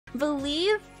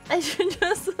Believe? I should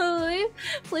just believe?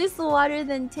 Place the water,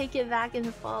 then take it back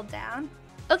and fall down?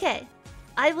 Okay.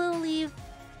 I believe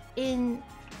in...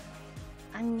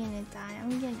 I'm gonna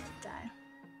die.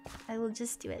 I will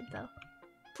just do it though.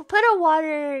 Put a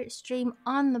water stream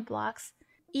on the blocks.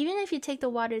 Even if you take the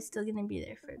water, it's still gonna be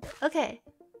there for a bit. Okay.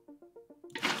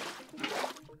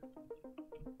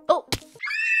 Oh!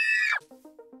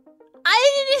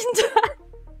 I didn't die!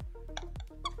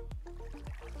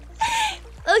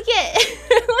 Okay,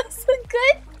 it was a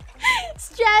good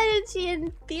strategy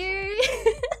in theory.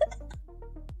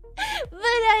 But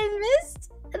I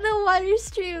missed the water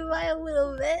stream by a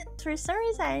little bit. For some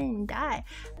reason, I didn't die.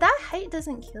 That height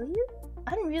doesn't kill you?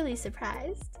 I'm really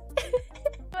surprised.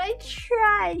 I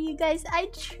tried, you guys. I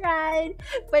tried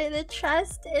for the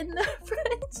trust and the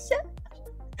friendship.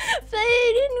 But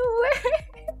it didn't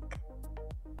work.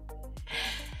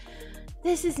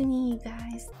 This is me, you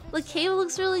guys. The cave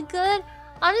looks really good.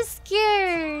 I'm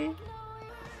scared.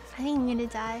 I think I'm gonna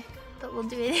die, but we'll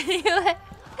do it anyway.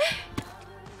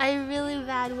 I'm really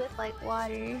bad with like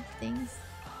water things.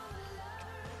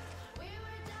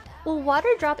 Will water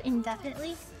drop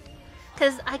indefinitely?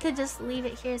 Because I could just leave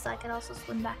it here so I could also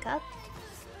swim back up.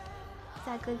 Is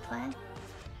that a good plan?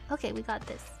 Okay, we got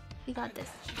this. We got this.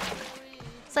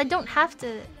 So I don't have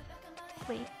to...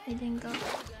 Wait, it didn't go.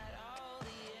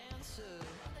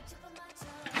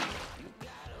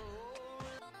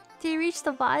 Did you reach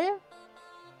the bottom?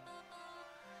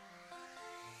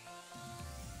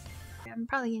 I'm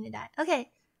probably gonna die.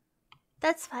 Okay,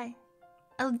 that's fine.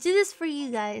 I'll do this for you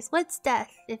guys. What's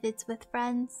death if it's with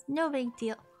friends? No big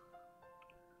deal.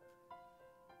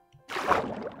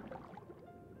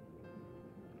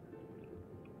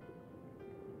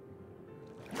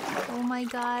 Oh my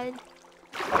god.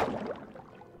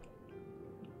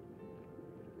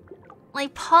 My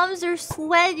palms are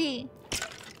sweaty.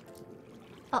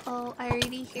 Uh-oh, I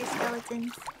already hear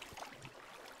skeletons.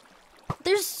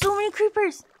 There's so many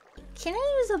creepers! Can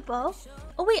I use a bow?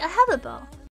 Oh wait, I have a bow.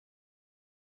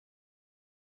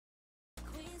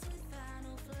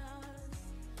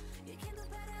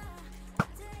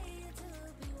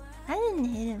 I didn't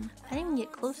hit him. I didn't even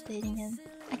get close to hitting him.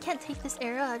 I can't take this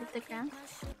arrow out of the ground.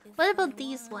 What about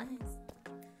these ones?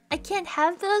 I can't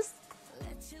have those?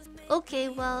 Okay,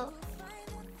 well...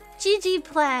 GG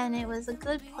plan. It was a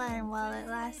good plan while it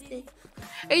lasted.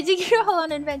 Or did you get your hoe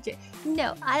on an adventure?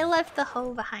 No, I left the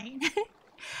hoe behind.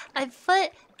 I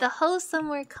put the hoe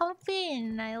somewhere comfy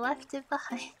and I left it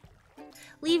behind.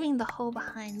 Leaving the hoe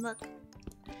behind. Look.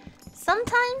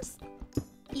 Sometimes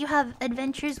you have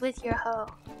adventures with your hoe.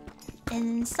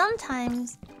 And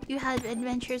sometimes you have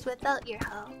adventures without your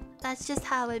hoe. That's just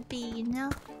how it be, you know?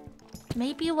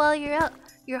 Maybe while you're out,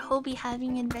 your hoe be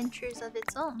having adventures of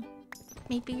its own.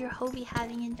 Maybe your hoe be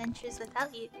having adventures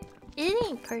without you. It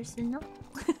ain't personal.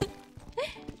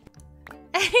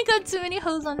 I got too many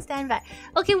hoes on standby.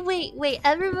 Okay, wait.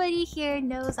 Everybody here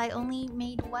knows I only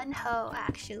made one hoe,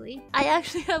 actually. I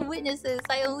actually have witnesses.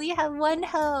 I only have one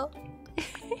hoe.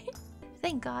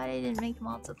 Thank God I didn't make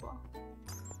multiple.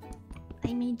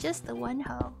 I made just the one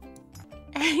hoe.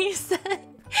 And he said,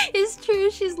 it's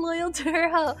true, she's loyal to her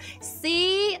hoe.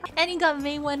 See? And he got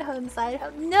main one hoe and side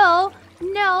hoe. No!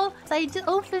 So I just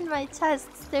opened my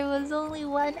chests. There was only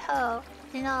one hoe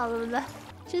in all of them.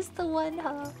 Just the one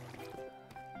hoe.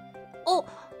 Oh!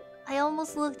 I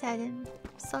almost looked at him.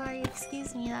 Sorry,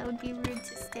 excuse me, that would be rude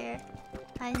to stare.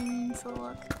 I didn't mean to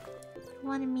look. I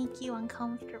want to make you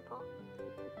uncomfortable.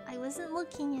 I wasn't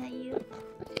looking at you.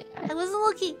 I wasn't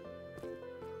looking!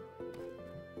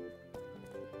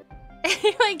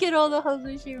 You might get all the hoes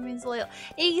when she remains loyal.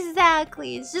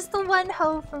 Exactly. It's just the one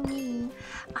hoe for me.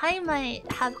 I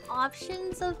might have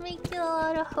options of making a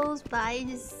lot of hoes, but I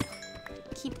just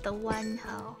keep the one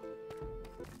hoe.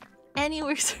 And he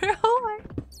works her hard.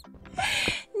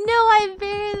 No, I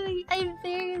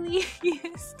barely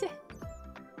used it.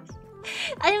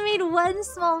 I made one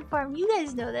small farm. You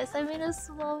guys know this. I made a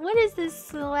small... What is this?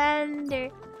 Slender.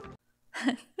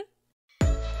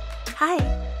 Hi.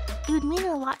 It would mean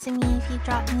a lot to me if you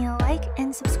drop me a like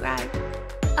and subscribe.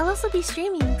 I'll also be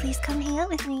streaming. Please come hang out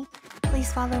with me.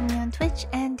 Please follow me on Twitch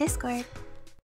and Discord.